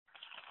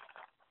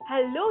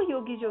Hello,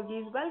 Yogi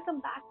Yogis. Welcome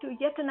back to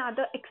yet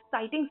another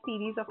exciting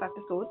series of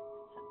episodes.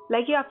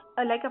 Like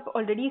I've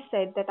already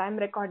said that I'm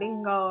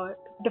recording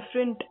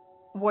different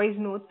voice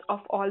notes of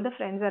all the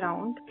friends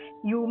around.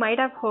 You might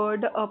have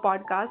heard a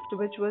podcast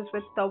which was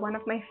with one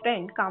of my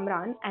friend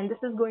Kamran, and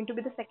this is going to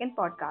be the second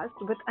podcast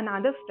with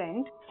another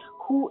friend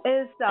who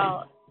is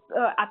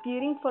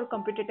appearing for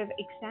competitive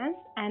exams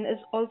and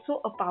is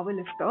also a power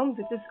lifter,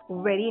 which is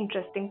very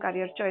interesting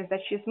career choice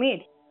that she's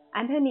made.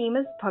 And her name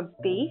is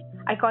Bhakti.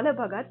 I call her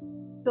Bhagat.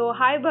 So,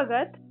 hi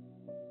Bhagat.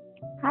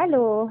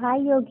 Hello, hi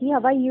Yogi, how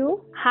are you?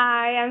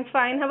 Hi, I'm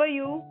fine. How are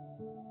you?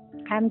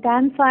 I'm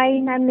damn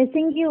fine. I'm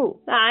missing you.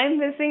 I'm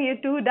missing you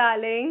too,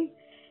 darling.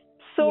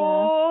 So,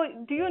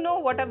 do you know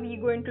what are we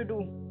going to do?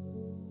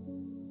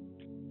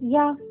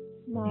 Yeah,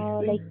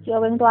 like you're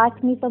going to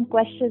ask me some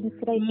questions,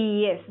 right?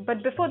 Yes,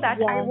 but before that,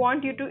 I Yeah.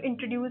 want you to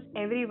introduce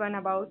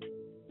everyone about,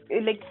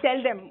 like,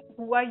 tell them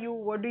who are you,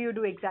 what do you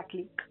do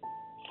exactly?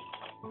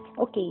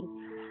 Okay.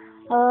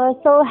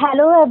 So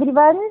hello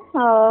everyone.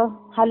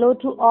 Hello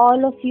to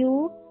all of you.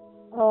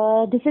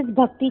 This is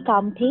Bhakti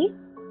Kamthe,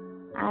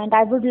 and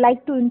I would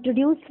like to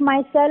introduce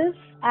myself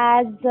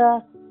as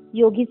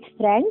Yogi's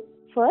friend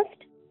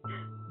first.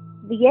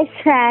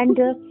 Yes,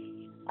 and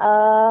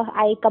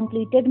I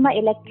completed my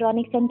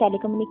electronics and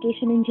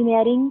telecommunication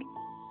engineering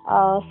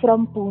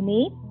from Pune.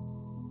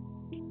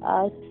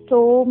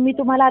 So मी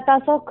तुम्हाला आता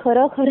असं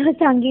खरं खरं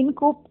सांगेन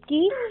खूप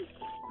की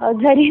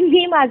जरी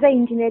मी माझं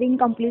इंजिनिअरिंग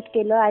कम्प्लीट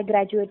केलं, I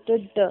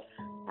graduated,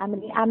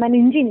 I am N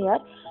engineer,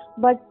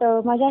 but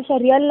माझ्या अशा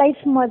रिअल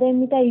लाईफमध्ये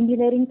मी त्या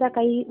इंजिनिअरिंगचा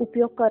काही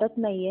उपयोग करत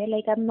नाहीये.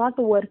 Like I am not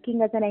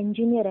working as an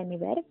engineer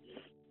anywhere.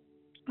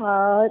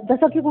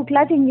 जसं की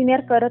कुठलाच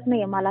इंजिनियर करत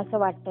नाहीये मला असं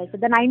वाटतंय. So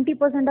the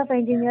 90% of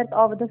engineers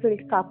of the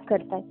field काम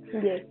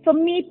करतायत. सो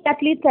मी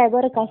त्यातलीच आहे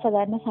बरं का,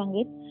 सगळ्यांना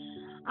सांगेन.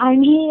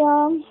 आणि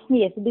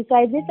yes,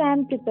 besides this, I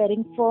am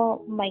preparing for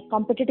my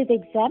competitive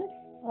exams.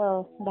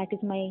 That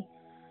is my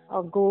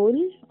goal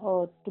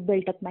to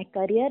build up my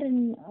career in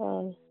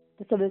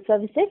the civil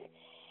services.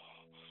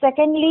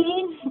 Secondly,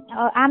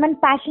 I'm a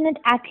passionate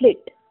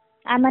athlete.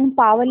 I'm a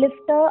power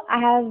lifter. I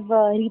have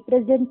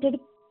represented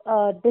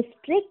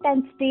district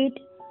and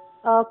state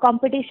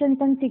competitions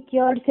and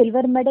secured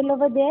silver medal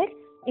over there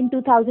in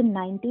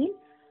 2019.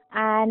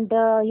 And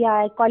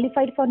I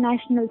qualified for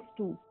nationals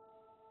too.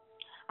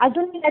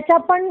 अजून त्याच्या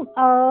पण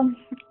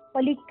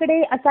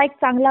पलीकडे असा एक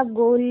चांगला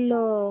गोल,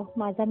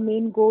 माझा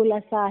main goal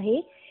असा आहे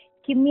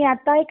की मी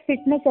आता एक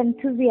फिटनेस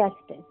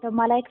एन्थुझियास्ट आहे. तर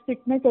मला एक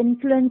फिटनेस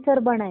इन्फ्लुएन्सर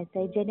बनायचं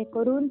आहे,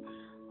 जेणेकरून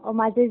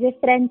माझे जे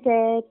फ्रेंड्स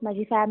आहेत,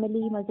 माझी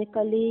फॅमिली, माझे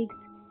कलिग्स,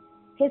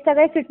 हे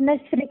सगळे फिटनेस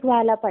फ्रीक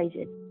व्हायला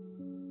पाहिजेत.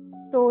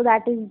 So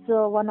that is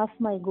one of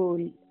my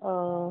goal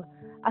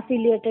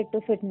affiliated to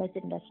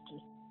fitness industry.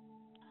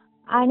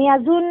 आणि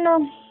अजून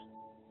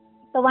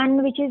the one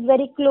which is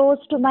very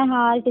close to my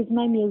heart is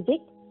my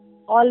music.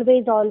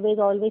 Always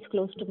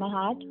close to my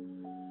heart.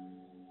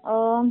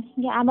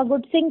 I'm a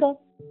good singer.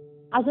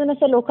 अजून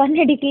असं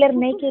लोकांनी declare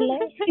नाही केलंय.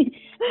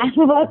 I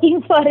am working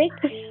for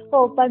it.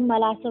 हो, पण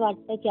मला असं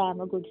वाटतं की I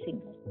am a good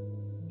singer.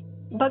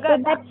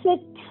 Bhagat, that's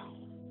it.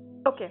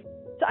 Okay.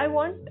 So I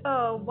want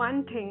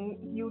one thing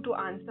you to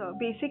answer.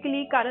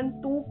 Basically, कारण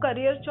तू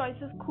career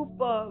choices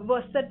खूप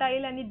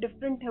versatile आणि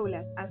different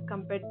ठेवल्यात as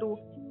compared to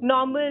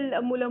normal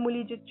मुलं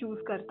मुली जे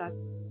choose करतात.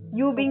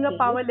 You being a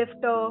power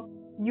lifter,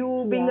 you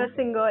being a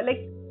singer,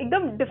 like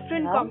एकदम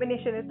different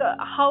combination. So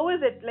how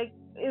is it? Like,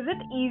 is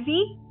it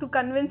easy to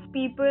convince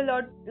people or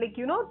like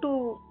to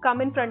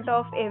come in front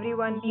of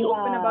everyone, be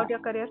open about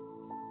your career?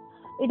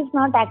 It is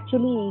not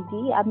actually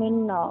easy. I mean,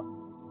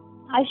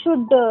 I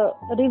should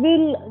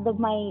reveal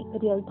my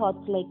real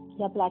thoughts like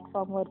ह्या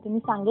प्लॅटफॉर्मवरती. मी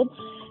सांगेन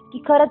की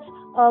खरंच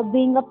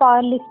being a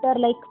power lifter,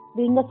 like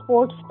being a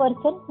sports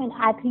person, an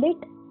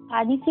athlete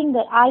आणि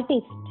singer,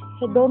 artist,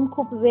 हे दोन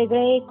खूप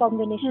वेगळे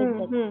कॉम्बिनेशन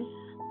आहेत.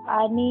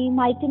 आणि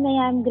माहिती नाही,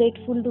 I am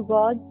grateful to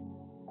God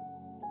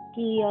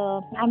की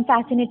I am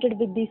fascinated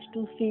with these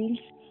two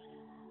fields.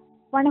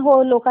 पण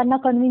हो, लोकांना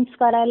कन्व्हिन्स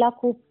करायला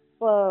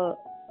खूप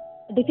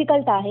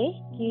डिफिकल्ट आहे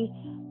की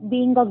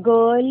बिईंग अ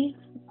गर्ल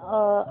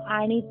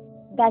आणि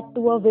that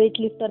to a weight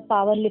lifter,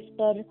 power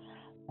lifter,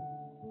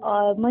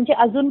 म्हणजे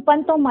अजून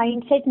पण तो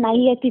माइंडसेट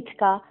नाहीये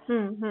तितका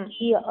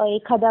की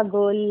एखाद्या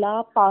गर्लला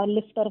पॉवर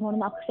लिफ्टर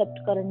म्हणून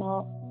अक्सेप्ट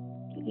करणं.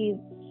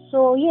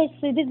 So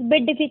yes, it is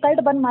bit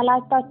difficult. पण मला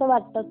आता असं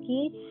वाटतं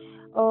की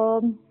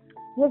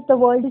yes, the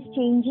world is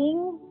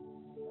changing,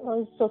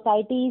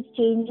 society is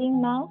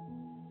changing नाव.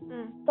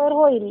 तर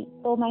होईल,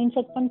 तो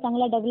माइंडसेट पण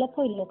चांगला डेव्हलप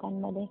होईल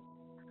लोकांमध्ये.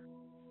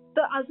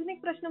 तर अजून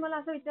एक प्रश्न मला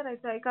असा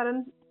विचारायचा आहे,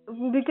 कारण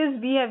because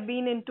we have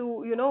been in to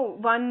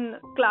one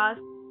class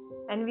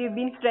and we have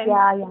been friends.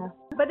 Yeah.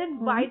 But then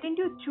why didn't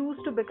you choose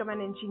to become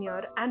an engineer,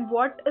 and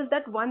what is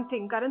that one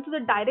thing? कारण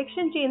तुझं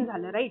डायरेक्शन चेंज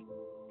झालं, right?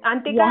 आणि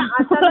ते काय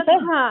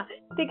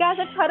अचानक ते काय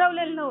असं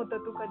ठरवलेलं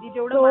नव्हतं तू कधी,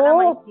 जेवढं मला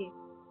माहितीये.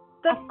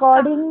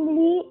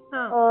 अकॉर्डिंगली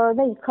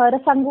नाही, खरं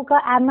सांगू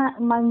का,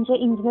 म्हणजे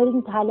इंजिनिअरिंग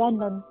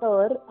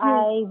झाल्यानंतर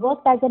I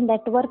work as a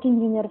network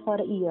engineer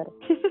for a year.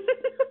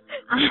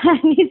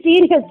 आणि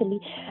सिरियसली,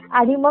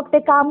 आणि मग ते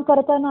काम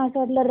करताना असं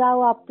वाटलं राव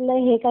आपलं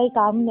हे काही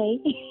काम नाही.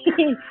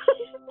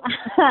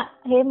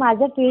 हे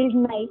माझं फील्ड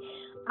नाही.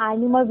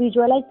 आणि मग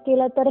व्हिज्युअलाइज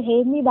केलं तर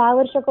हे मी 10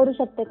 वर्ष करू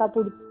शकते का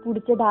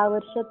पुढचे 10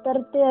 वर्ष, तर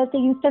ते असं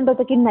इन्स्टंट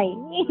होतं की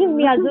नाही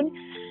मी अजून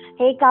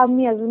हे काम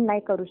मी अजून नाही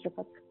करू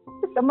शकत.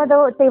 तर मग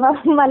तेव्हा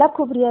मला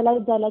खूप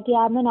रिअलाइज झालं की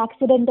I am an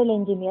accidental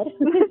engineer.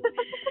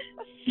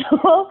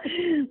 So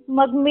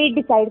मग मी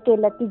डिसाईड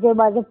केलं की जे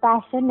माझं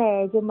पॅशन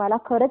आहे, जे मला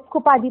खरंच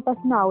खूप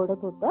आधीपासून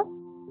आवडत होतं,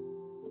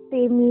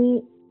 ते मी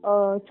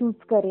चूज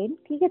करेन.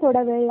 ठीक आहे,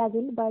 थोडा वेळ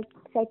लागेल बट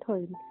सेट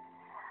होईल.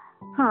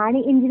 हा, आणि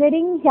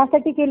इंजिनिअरिंग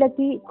ह्यासाठी केलं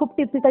की खूप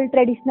typical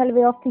traditional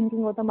way of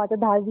thinking होतं माझं.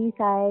 10वी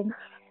सायन्स,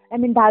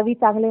 10वी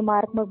चांगले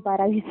मार्क, मग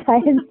 12वी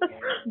सायन्स,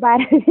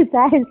 12वी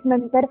सायन्स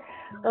नंतर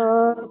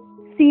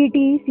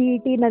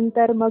सीईटी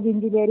नंतर मग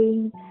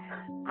इंजिनिअरिंग,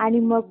 आणि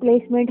मग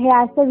प्लेसमेंट, हे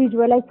असं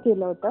व्हिज्युअलाइज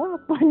केलं होतं.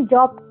 पण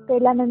जॉब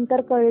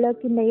केल्यानंतर कळलं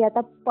की नाही,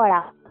 आता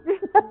पळा.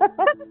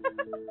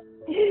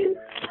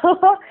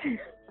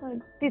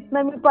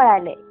 तिथनं मी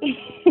पळाले.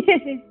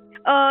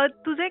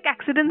 तुझं एक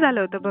ऍक्सिडेंट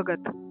झालं होतं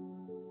बघत.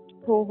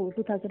 हो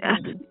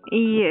 2019.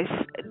 Yes,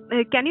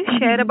 can you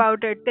share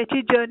about it?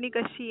 त्याची जर्नी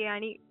कशी आहे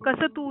आणि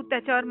कसं तू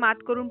त्याच्यावर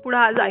मात करून पुढे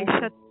आज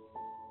आयुष्यात?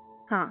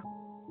 हा.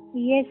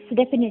 Yes,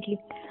 definitely.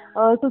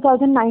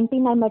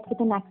 2019 I met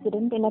with an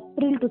accident in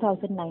April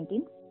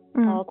 2019.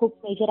 खूप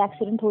मेजर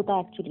ऍक्सिडेंट होता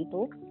ऍक्च्युली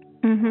तो.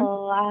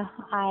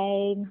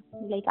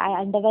 I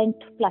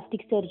underwent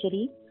plastic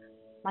surgery.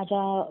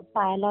 माझ्या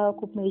पायाला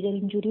खूप मेजर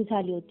इंजुरी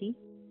झाली होती.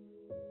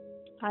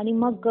 आणि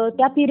मग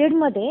त्या पिरियड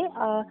मध्ये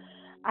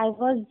I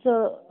was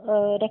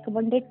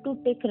recommended to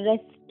take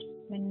rest.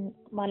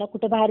 मला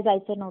कुठे बाहेर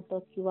जायचं नव्हतं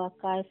किंवा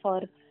काय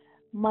फॉर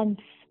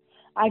मंथ्स.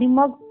 आणि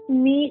मग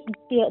मी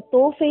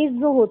तो फेज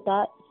जो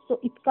होता तो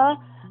इतका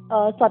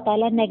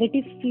स्वतःला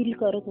नेगेटिव्ह फील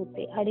करत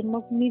होते. आणि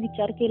मग मी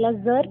विचार केला,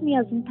 जर मी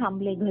अजून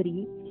थांबले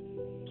घरी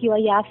किंवा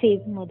या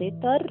फेज मध्ये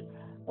तर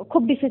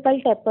खूप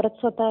डिफिकल्ट आहे परत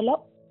स्वतःला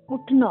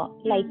उठणं,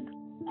 लाईक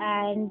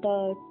अँड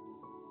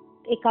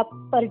एका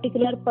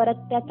पर्टिक्युलर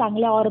परत त्या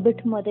चांगल्या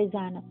ऑर्बिट मध्ये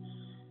जाणं.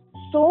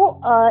 So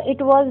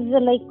it was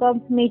like a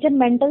major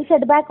mental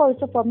setback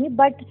also for me,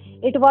 but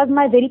it was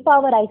my will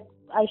power,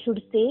 I should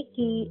say,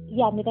 की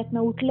मी त्यातनं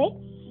उठले.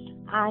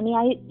 आणि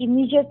आय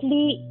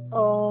इमिजिएटली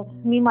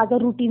मी माझं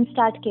रुटीन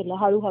स्टार्ट केलं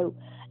हळूहळू.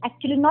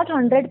 Actually not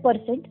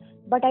 100%,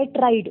 but I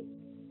tried.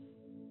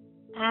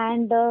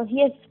 And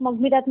yes, मग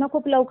मी त्यातनं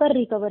खूप लवकर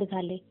रिकवर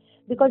झाले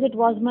because it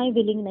was my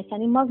willingness.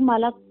 आणि मग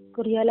मला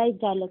रिअलाइज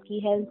झालं की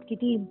हेल्थ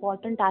किती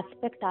इम्पॉर्टंट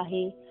ऍस्पेक्ट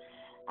आहे.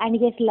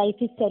 And yes, life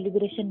is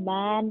celebration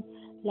man.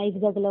 Life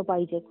जगलं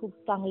पाहिजे, खूप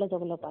चांगलं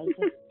जगलं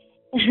पाहिजे.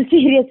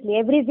 Seriously,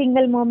 every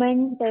single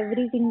moment,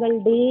 every single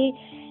day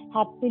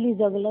happily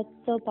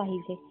जगलंच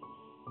पाहिजे.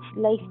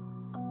 लाईक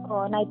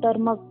नाहीतर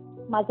मग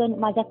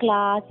माझा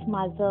क्लास,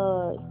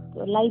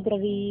 माझं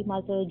लायब्ररी,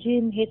 माझं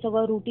जिम, हे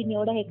सगळं रुटीन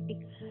एवढं हेक्टिक.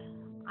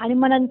 आणि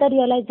मग नंतर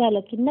रिअलाइज झालं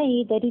की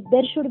नाही,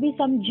 there should be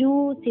some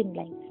juice in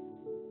life.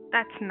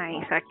 That's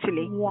nice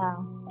actually. Yeah,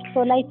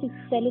 so life is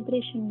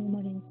celebration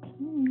म्हणून.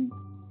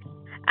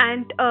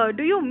 And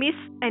do you miss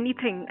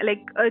anything,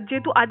 like जे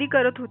तू आधी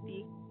करत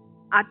होती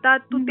आता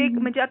तू ते,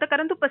 म्हणजे आता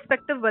कारण तू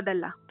पर्स्पेक्टिव्ह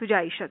बदलला तुझ्या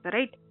आयुष्याचा,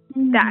 राईट,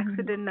 त्या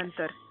ऍक्सिडेंट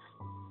नंतर?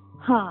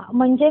 हा,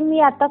 म्हणजे मी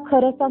आता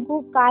खरं सांगू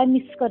काय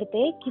मिस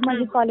करते, की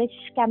माझी कॉलेज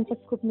कॅम्पस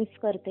खूप मिस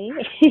करते.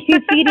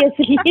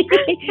 सिरियसली,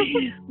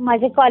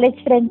 माझे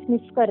कॉलेज फ्रेंड्स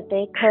मिस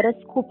करते,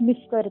 खरंच खूप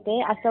मिस करते.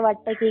 असं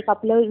वाटतं की एक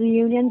आपलं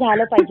रियुनियन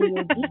झालं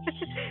पाहिजे.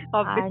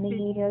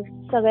 आणि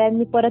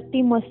सगळ्यांनी परत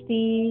ती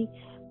मस्ती,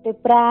 ते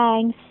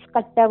प्रँक्स,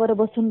 कट्ट्यावर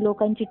बसून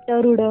लोकांची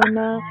टर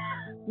उडवणं,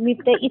 मी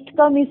ते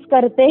इतकं मिस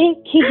करते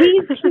की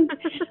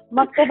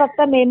मग ते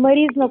फक्त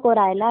मेमरीज नको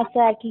राहायला,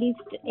 असं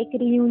ऍटलिस्ट एक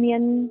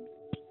रियुनियन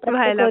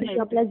प्रत्येक वर्षी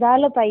आपलं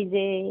झालं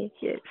पाहिजे.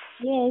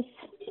 येस.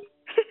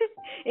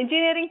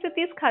 इंजिनिअरिंगचं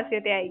तीच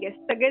खासियत आहे आय गेस.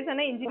 सगळेजण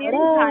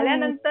इंजिनिअरिंग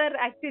झाल्यानंतर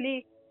ऍक्च्युली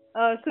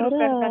सुरू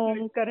करतात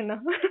मिस करणं.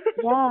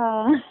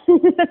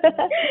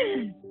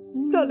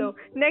 चलो,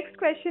 नेक्स्ट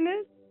क्वेश्चन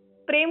इज,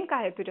 प्रेम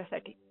काय आहे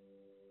तुझ्यासाठी?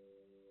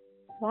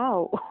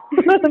 वाव.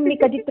 मी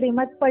कधी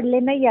प्रेमात पडले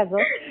नाही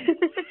अगं.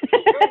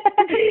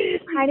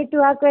 आणि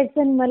तू हा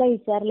क्वेश्चन मला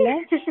विचारलाय.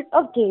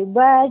 ओके,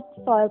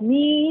 बट फॉर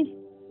मी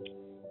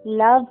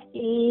love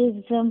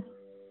is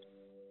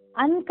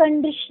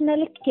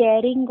unconditional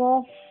caring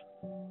of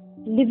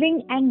living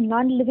and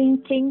non-living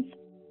things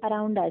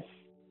around us.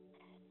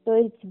 So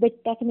it's a bit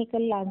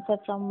technical answer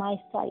from my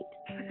side.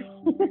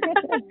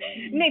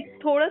 नाही,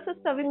 थोडंसं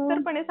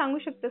सविस्तरपणे सांगू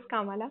शकतेस का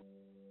आम्हाला?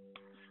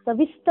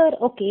 सविस्तर?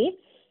 ओके,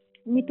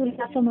 मी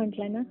तुला असं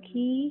म्हटलं ना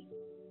की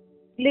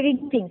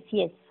living things.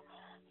 Yes,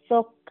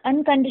 so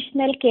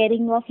unconditional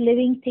caring of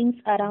living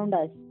things around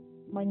us,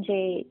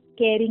 म्हणजे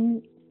caring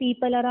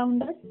people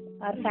around us,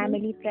 our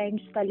family,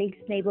 friends, colleagues,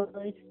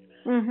 neighbors,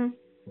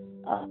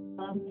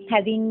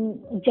 having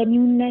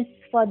genuineness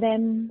for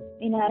them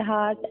in our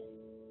heart.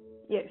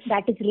 Yes,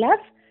 that is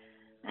love.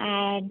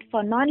 And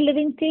for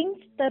non-living things,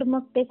 तर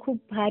मग ते खूप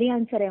भारी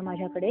answer आहे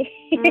माझ्याकडे.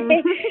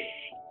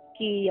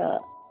 की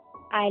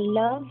I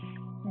love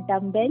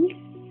dumbbells,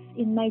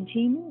 in my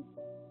gym.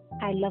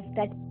 I love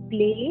that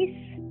place.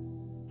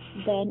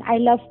 Then I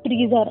love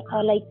trees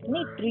or like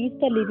trees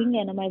the living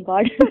and oh my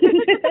god.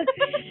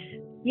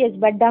 Yes,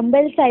 but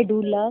dumbbells I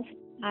do love.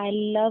 I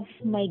love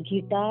my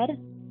guitar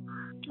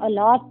a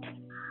lot.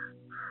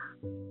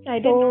 I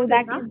didn't know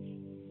that that. is,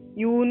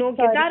 You know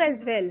sorry. guitar as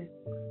well.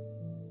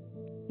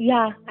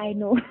 Yeah, I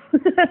know.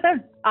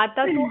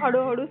 आता तू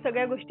हळूहळू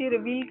सगळ्या गोष्टी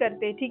reveal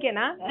करते, ठीक आहे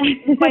ना.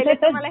 पहिले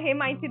तर मला हे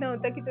माहिती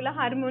नव्हतं की तुला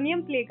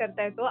हार्मोनियम प्ले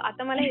करता येतो.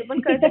 आता मला हे पण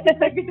कळतं की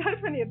तुला गिटार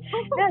पण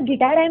येतो.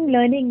 Guitar I am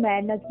learning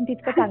man. अजून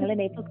तितकं चांगलं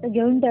नाही, फक्त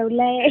घेऊन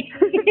ठेवलंय.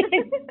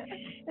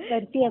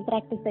 करतीये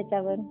प्रॅक्टिस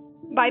त्याच्यावर.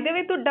 बाय द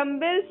वे, तू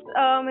डम्बेल्स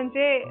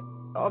म्हणजे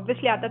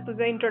ऑब्व्हियसली आता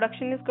तुझं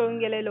इंट्रोडक्शनच कळून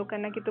गेलंय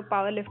लोकांना की तू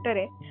पॉवर लिफ्टर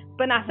आहे,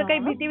 पण असं काही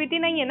भीती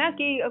नाहीये ना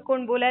की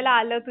कोण बोलायला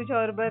आलं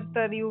तुझ्याबरोबर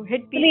तर यू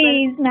हिट पीपल?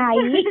 प्लीज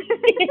नाही.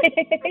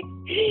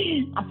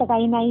 असं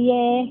काही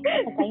नाहीये.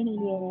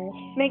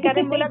 नाही,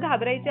 कारण मुलं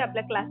घाबरायचे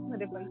आपल्या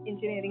क्लासमध्ये पण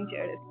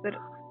इंजिनिअरिंगच्या वेळेस, तर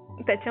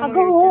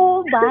त्याच्यामुळे.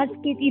 हो, बास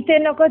की इथे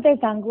नको ते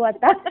सांगू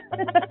आता.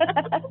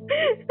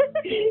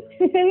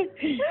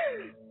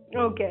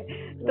 ओके,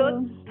 तो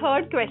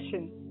थर्ड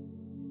क्वेश्चन.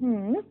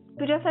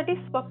 तुझ्यासाठी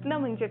स्वप्न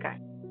म्हणजे काय?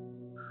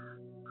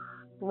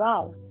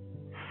 वाव.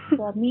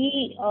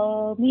 मी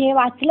हे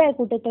वाचलंय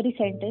कुठेतरी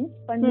सेंटेन्स,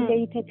 पण मी ते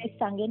इथे तेच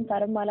सांगेन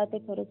कारण मला ते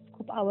खरंच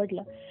खूप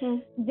आवडलं.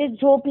 जे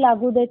झोप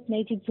लागू देत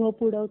नाही, जी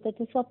झोप उडवतं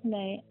ते स्वप्न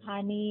आहे.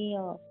 आणि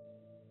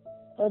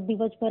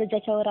दिवसभर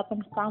ज्याच्यावर आपण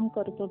काम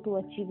करतो to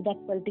achieve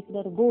that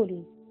particular goal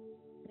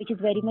which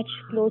is very much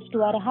close to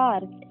our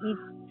heart is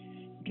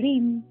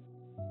dream.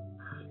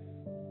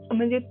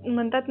 म्हणजे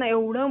म्हणतात ना,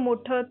 एवढं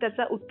मोठं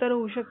त्याचं उत्तर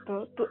होऊ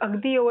शकतं. तू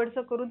अगदी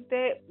एवढंसं करून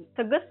ते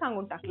सगळंच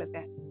सांगून टाकलं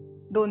त्या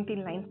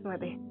 2-3 लाईन्स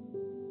मध्ये.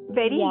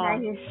 Very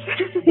nice.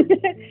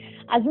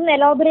 अजून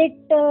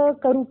एलॉबरेट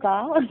करू का?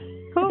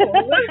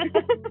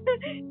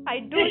 I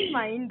don't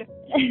mind.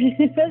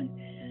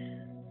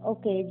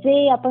 ओके,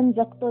 जे आपण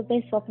जगतो ते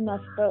स्वप्न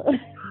असतं.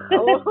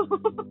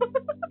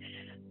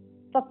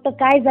 फक्त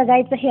काय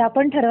जगायचं हे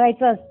आपण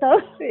ठरवायचं असतं.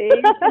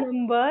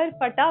 नंबर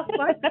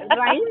फटाफट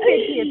राईम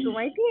देतीये तू,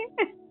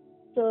 माहितीये.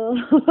 So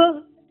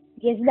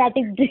yes, that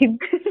is dream.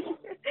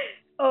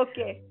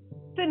 Okay,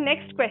 so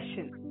next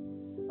question.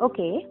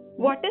 Okay,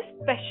 what is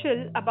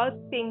special about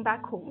staying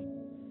back home?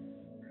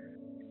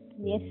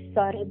 Yes,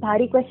 sorry,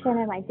 भारी क्वेश्चन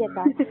आहे माहितीये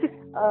का.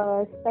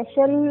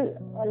 Special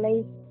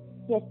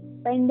like yes,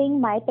 spending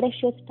my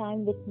precious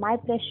time with my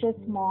precious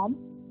mom.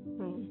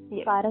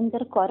 कारण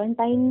जर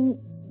quarantine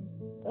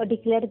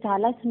declare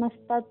झालाच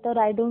नसता तर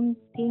I don't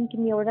think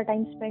मी एवढा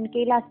टाइम स्पेंड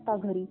केला असता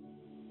घरी.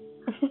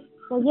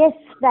 So yes,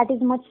 that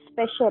is much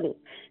special.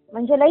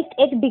 म्हणजे लाईक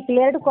एक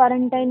डिक्लेअर्ड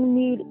क्वारंटाईन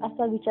मी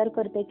असा विचार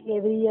करते की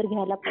एव्हरी इयर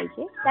घ्यायला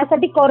पाहिजे.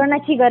 त्यासाठी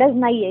कोरोनाची गरज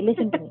नाहीये.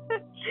 लिसन टू मी.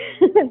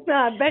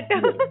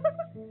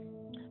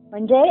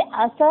 म्हणजे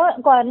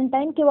असं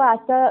क्वारंटाईन किंवा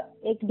असं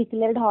एक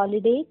डिक्लेअर्ड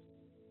हॉलिडे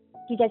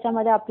की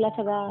ज्याच्यामध्ये आपल्या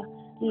सगळ्या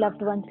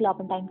लव्ड वन्सला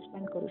आपण टाइम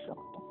स्पेंड करू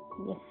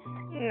शकतो.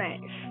 Yes.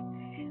 Nice.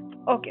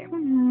 Okay,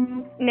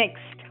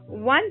 next.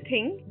 One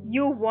thing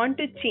you want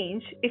to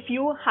change if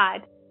you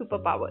had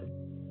super power.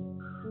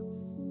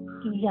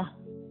 या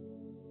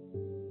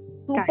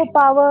सुपर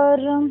पॉवर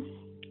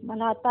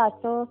मला आता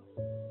असं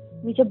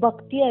मी जे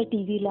बघतीये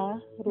टीव्हीला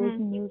रोज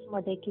न्यूज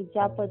मध्ये की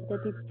ज्या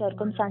पद्धतीत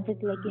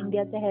सर्कमस्टान्सेस लाईक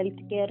इंडियाचं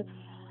हेल्थ केअर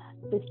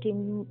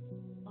सिस्टीम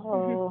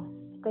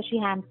कशी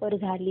हॅम्पर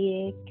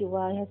झालीये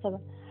किंवा हे सगळं,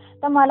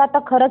 तर मला आता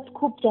खरंच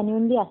खूप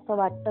जेन्युइनली असं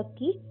वाटतं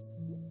की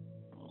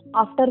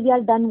after we are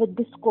done with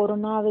this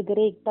corona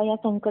वगैरे, एकदा या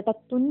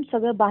संकटातून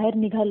सगळं बाहेर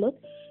निघालो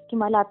की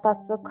मला आता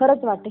असं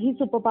खरंच वाटतं ही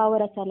सुपर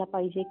पॉवर असायला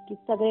पाहिजे की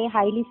सगळे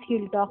highly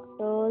skilled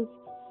doctors,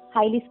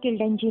 highly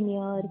skilled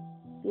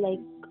engineers like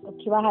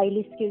किंवा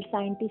हायली स्किल्ड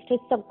सायंटिस्ट हे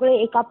सगळे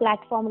एका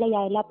प्लॅटफॉर्मला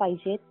यायला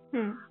पाहिजेत.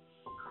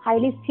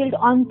 हायली स्किल्ड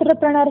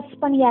ऑन्ट्रप्रनर्स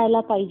पण यायला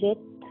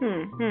पाहिजेत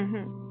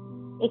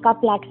एका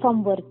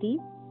प्लॅटफॉर्म वरती.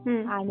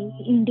 आणि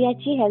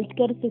इंडियाची हेल्थ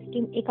केअर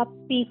सिस्टीम एका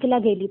पीकला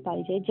गेली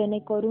पाहिजे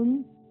जेणेकरून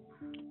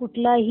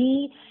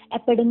कुठलाही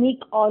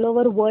epidemic all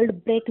over world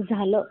break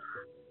झालं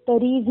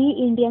तरी we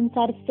Indians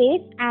are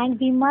safe and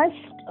we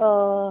must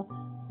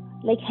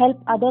like help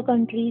other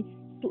countries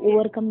to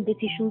overcome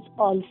this issues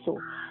also.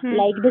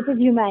 Like this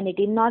is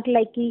humanity, not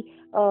like की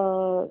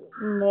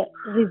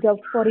रिझर्व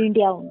फॉर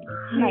इंडिया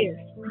ओनली. नाही,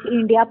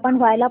 India पण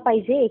व्हायला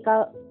पाहिजे,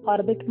 एका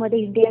ऑर्बिटमध्ये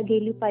India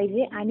गेली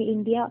पाहिजे आणि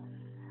इंडिया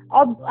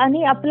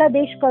आणि आपला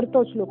देश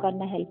करतोच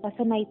लोकांना हेल्प,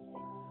 असं नाही.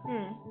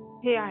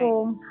 हे आहे.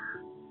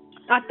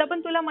 आता पण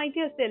तुला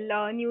माहिती असेल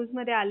न्यूज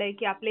मध्ये आलंय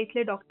की आपल्या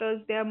इथले doctors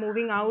they are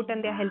moving out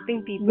and they are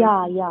helping people.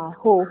 या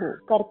हो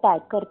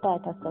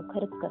करतायत असं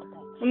खरंच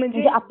करतायत.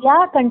 म्हणजे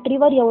आपल्या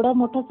कंट्रीवर एवढं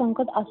मोठं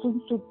संकट असून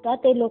सुद्धा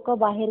ते लोक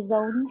बाहेर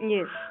जाऊन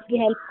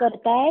हेल्प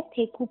करतायत.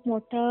 हे खूप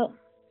मोठं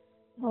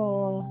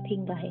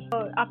थिंग आहे.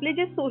 आपले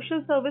जे सोशल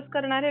सर्व्हिस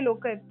करणारे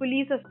लोक आहेत,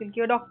 पोलीस असतील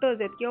किंवा डॉक्टर्स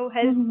आहेत किंवा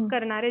हेल्प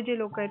करणारे जे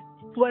लोक आहेत,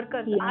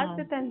 वर्कर्स, आज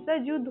ते त्यांचा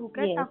जीव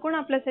धोक्यात टाकून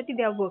आपल्यासाठी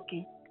द्या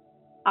वर्किंग.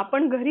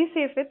 आपण घरी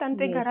सेफ आहेत आणि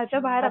ते घराच्या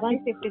बाहेर आपली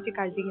सेफ्टीची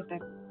काळजी घेतात.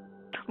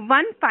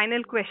 वन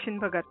फायनल क्वेश्चन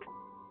भगत.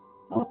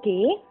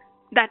 Okay.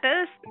 That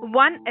is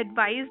one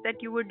advice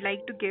that you would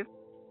like to give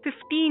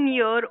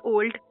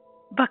 15-year-old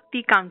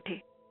Bhakti Kamthe.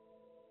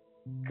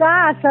 का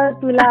असं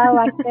तुला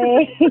वाटतंय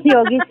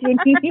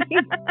योगेश्वरी?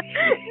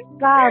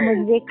 का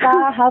म्हणजे का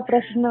हा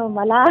प्रश्न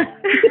मला?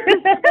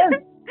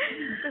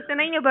 तसं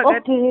नाहीये बघत.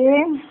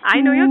 Okay,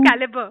 I know your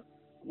calibre.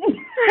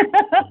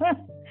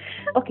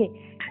 Okay,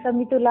 तर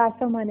मी तुला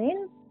असं म्हणेन,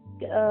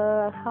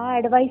 हा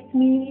ऍडवाइस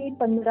मी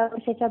 15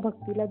 वर्षाच्या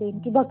भक्तीला देईन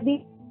की भक्ती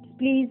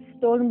please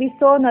don't be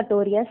so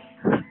notorious.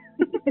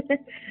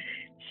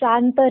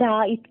 शांत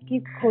राहा, इतकी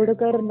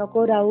खोडकर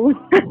नको राहू.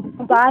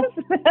 बास,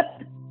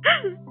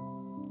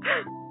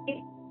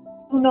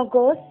 तू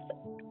नकोस.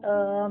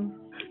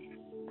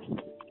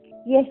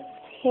 येस,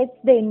 हेच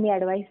देईन मी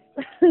ऍडवाइस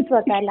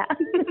स्वतःला.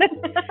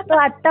 तो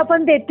आता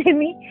पण देते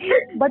मी,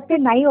 बट ते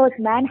नाही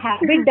होत मॅन.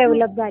 हॅबिट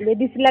डेव्हलप झाली,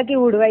 दिसला की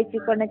उडवायची,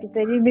 कोणाची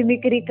तरी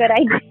मिमिक्री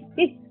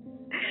करायची.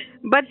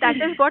 But that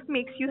is what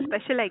makes you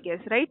special, I guess,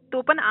 right?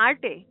 तो पण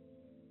आर्ट आहे.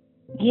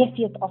 Yes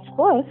yes,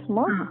 of course.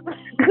 मग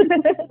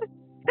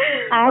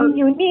I am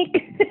unique.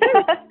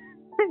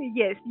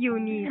 Yes,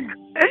 unique.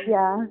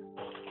 Yeah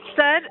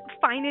Sir,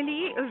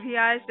 finally, we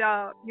are,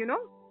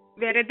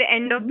 we are at the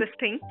end of this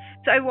thing.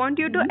 So I want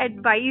you to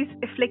advise,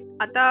 if like,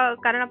 आता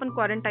कारण आपण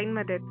quarantine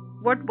मध्ये आहेत,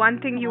 what one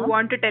thing you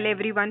want to tell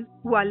everyone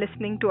who are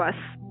listening to us?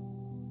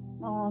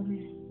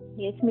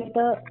 Yes, मी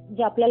तर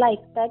जे आपल्याला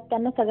ऐकतात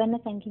त्यांना सगळ्यांना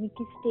सांगेन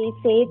की स्टे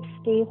सेफ,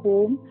 स्टे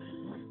होम.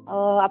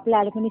 आपलं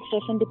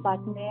ऍडमिनिस्ट्रेशन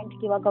डिपार्टमेंट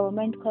किंवा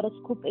गव्हर्नमेंट खरंच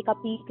खूप एका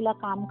पीकला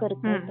काम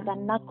करतं, तर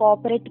त्यांना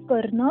कॉपरेट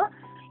करणं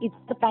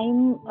इतकं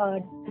टाइम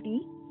ड्युटी.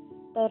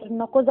 तर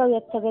नको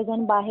जाऊयात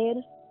सगळेजण बाहेर.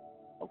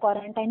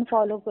 क्वारंटाईन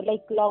फॉलो,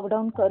 लाईक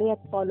लॉकडाऊन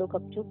करूयात फॉलो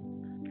गपचूप.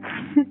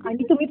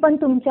 आणि तुम्ही पण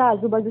तुमच्या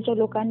आजूबाजूच्या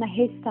लोकांना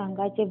हेच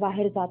सांगा जे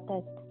बाहेर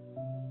जातात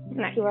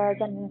किंवा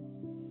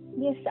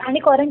येस. आणि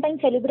क्वारंटाईन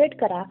सेलिब्रेट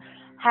करा.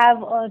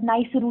 हॅव अ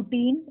नाईस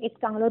रुटीन, एक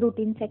चांगलं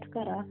रुटीन सेट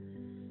करा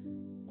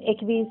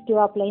 21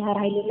 किंवा आपल्या ह्या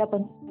राहिलेल्या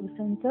 15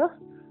 दिवसांचं,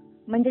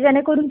 म्हणजे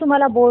जेणेकरून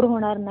तुम्हाला बोर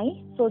होणार नाही.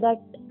 सो दॅट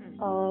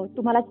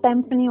तुम्हाला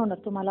टेम्प्ट नाही होणार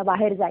तुम्हाला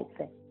बाहेर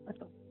जायचंय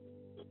असं.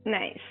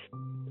 Nice.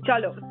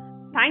 Chalo.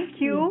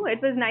 Thank you.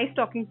 It was nice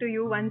talking to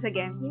you once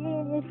again.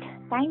 Yes.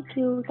 Thank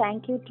you.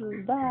 Thank you too.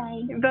 Bye.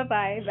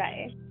 Bye.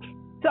 Bye.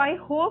 So I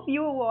hope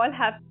you all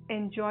have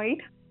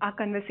enjoyed our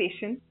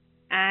conversation.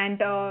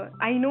 And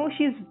I know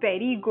she's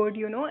very good,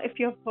 if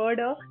you've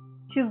heard her,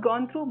 she's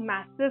gone through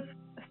massive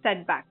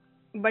setback.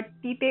 But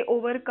ती ते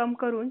overcome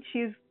करून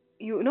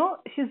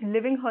she's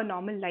living her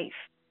normal life.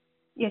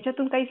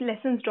 याच्यातून काही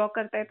lessons draw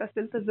करता येत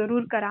असेल तर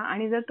जरूर करा.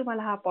 आणि जर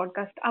तुम्हाला हा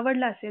पॉडकास्ट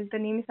आवडला असेल तर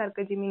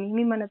नेहमीसारखं जे मी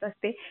नेहमी म्हणत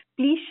असते,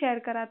 प्लीज शेअर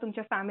करा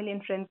तुमच्या फॅमिली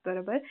अँड फ्रेंड्स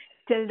बरोबर.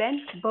 Till then,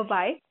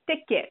 bye,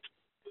 take care.